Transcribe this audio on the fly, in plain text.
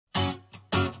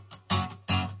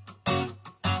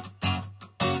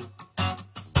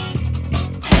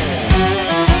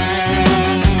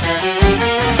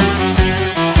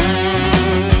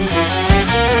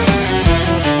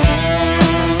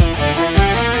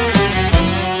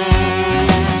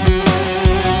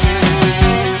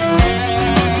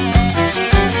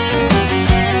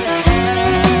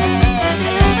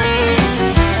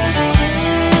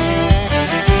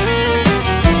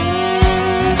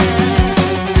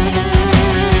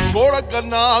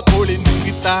Kodagana Koli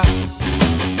Nungitha.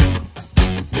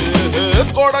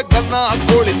 Kodagana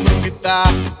Koli Nungitha.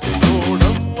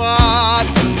 Nodavva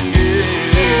tangi.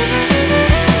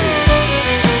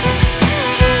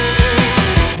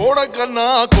 Kodagana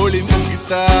Koli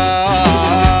Nungitha.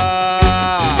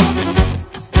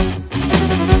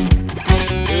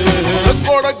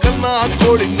 Kodagana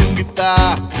Koli Nungitha.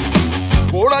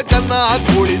 Kodagana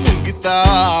Koli Nungitha.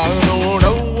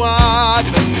 Nodavva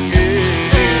tangi.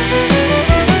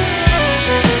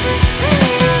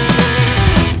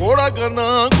 Kodagana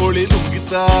Koli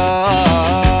Nungitha.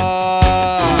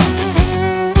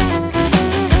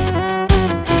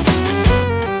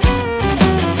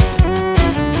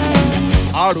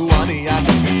 Aadu aaneya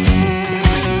nungi.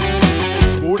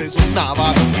 Gode sunnaava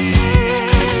nungi.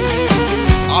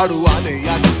 Aadu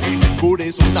aaneya nungi. Gode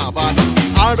sunnaava nungi.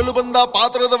 ಆಡಲು ಬಂದ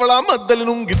ಪಾತ್ರದವಳ ಮದ್ದಲು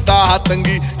ನುಂಗಿತ್ತ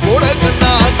ತಂಗಿ. ಕೊಡಗನ್ನ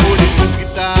ಕೋಳಿ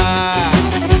ನುಂಗಿತ್ತ.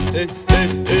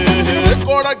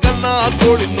 ಕೊಡಗನ್ನ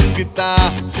ಕೋಳಿ ನುಂಗಿತ್ತ.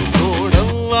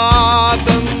 ನೋಡವ್ವ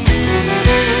ತಂಗಿ.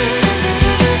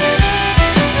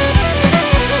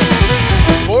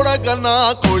 ಕೊಡಗನ್ನ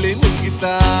ಕೋಳಿ ನುಂಗಿತ್ತ.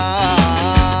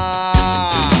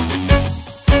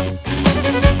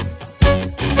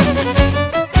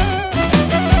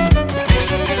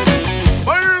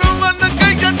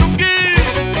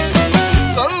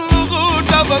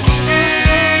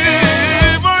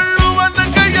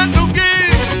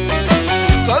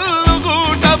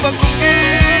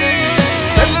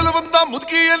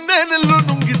 ಮುದುಕಿಯನ್ನೇನೆಲ್ಲೂ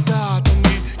ನುಂಗಿದ್ದ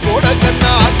ತಂಗಿ. ಕೊಡಗನ್ನ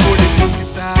ಕೋಳಿ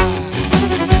ನುಂಗಿದ್ದ.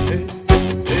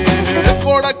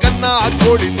 ಕೊಡಗನ್ನ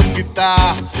ಕೋಳಿ ನುಂಗಿದ್ದ.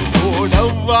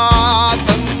 ನೋಡವ್ವ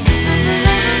ತಂಗಿ.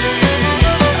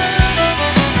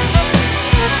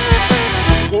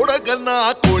 ಕೊಡಗನ್ನ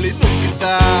ಕೋಳಿ ನುಂಗಿದ್ದ.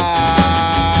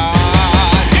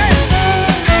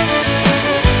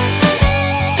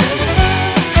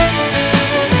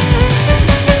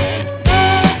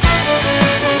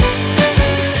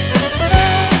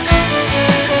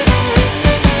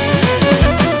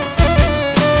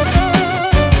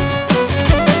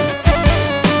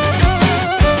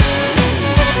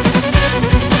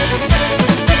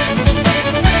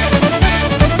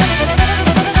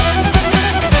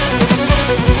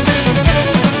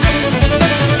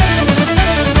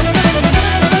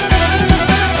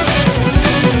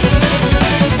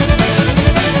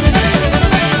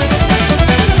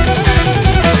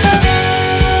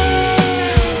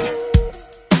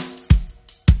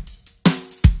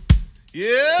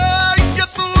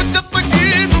 ಎತ್ತು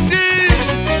ಚತ್ತಗಿ ನುಂಗಿ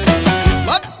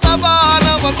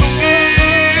ಭತ್ತಬಾನವ ನುಂಗಿ.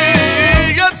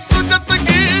 ಎತ್ತು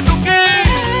ಚತ್ತಗಿ ನುಂಗಿ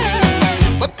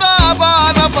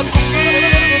ಭತ್ತಬಾನವ ನುಂಗಿ.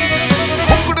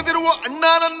 ಕುಡಿದಿರುವ ಅಣ್ಣ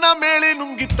ನನ್ನ ಮೇಳೆ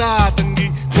ನುಂಗಿತ್ತ ತಂಗಿ.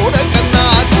 ಕೊಡಗನ್ನ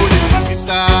ಕೋಳಿ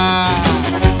ನುಂಗಿತ್ತ.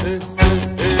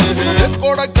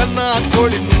 ಕೊಡಗನ್ನ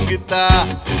ಕೋಳಿ ನುಂಗಿತ್ತ.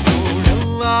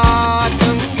 ನೋಡವ್ವ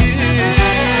ತಂಗಿ.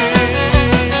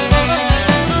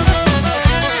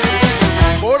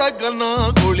 ಕೊಡಗನ್ನ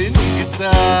ಕೋಳಿ ನುಂಗಿತ್ತ.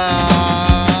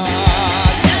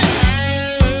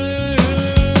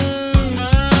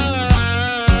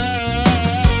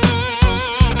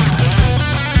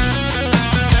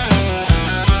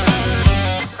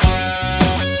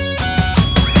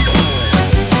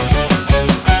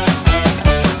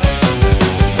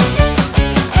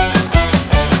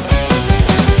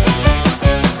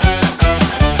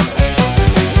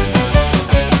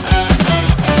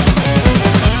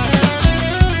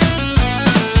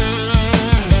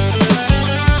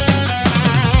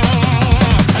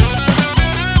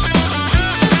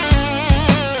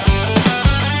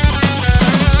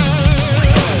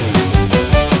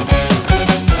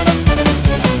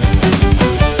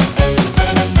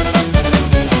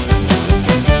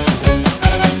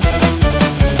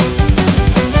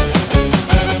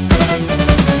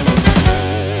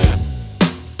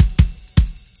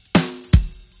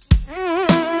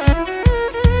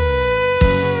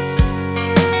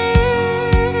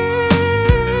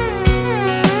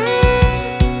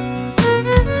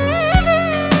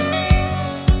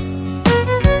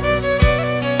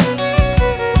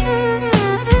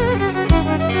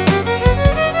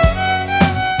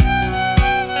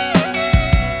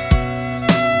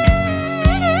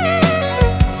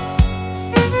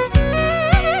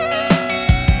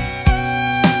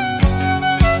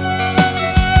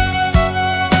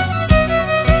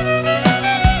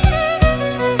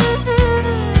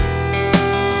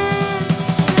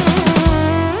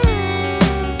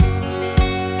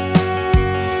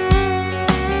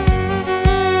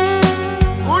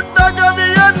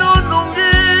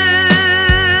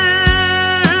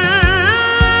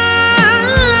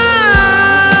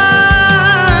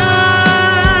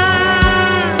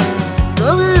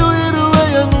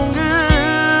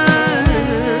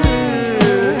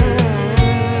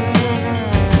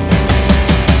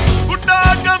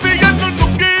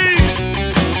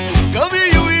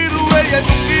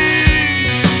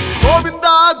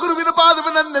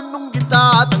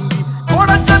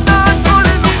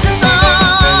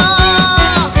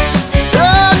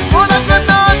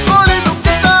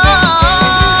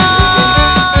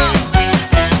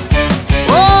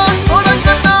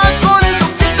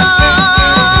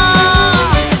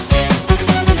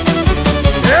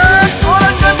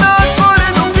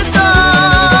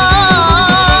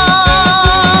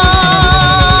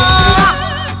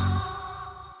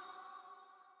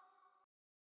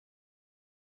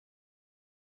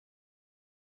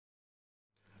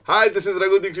 Hi, this is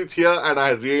Raghu Dixit here, and I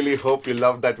really hope you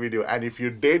loved that video. And if you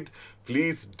did,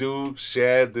 please do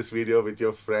share this video with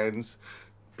your friends.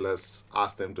 Plus,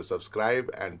 ask them to subscribe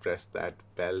and press that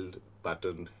bell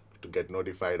button to get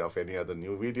notified of any other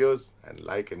new videos. And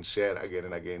like and share again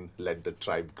and again. Let the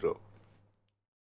tribe grow.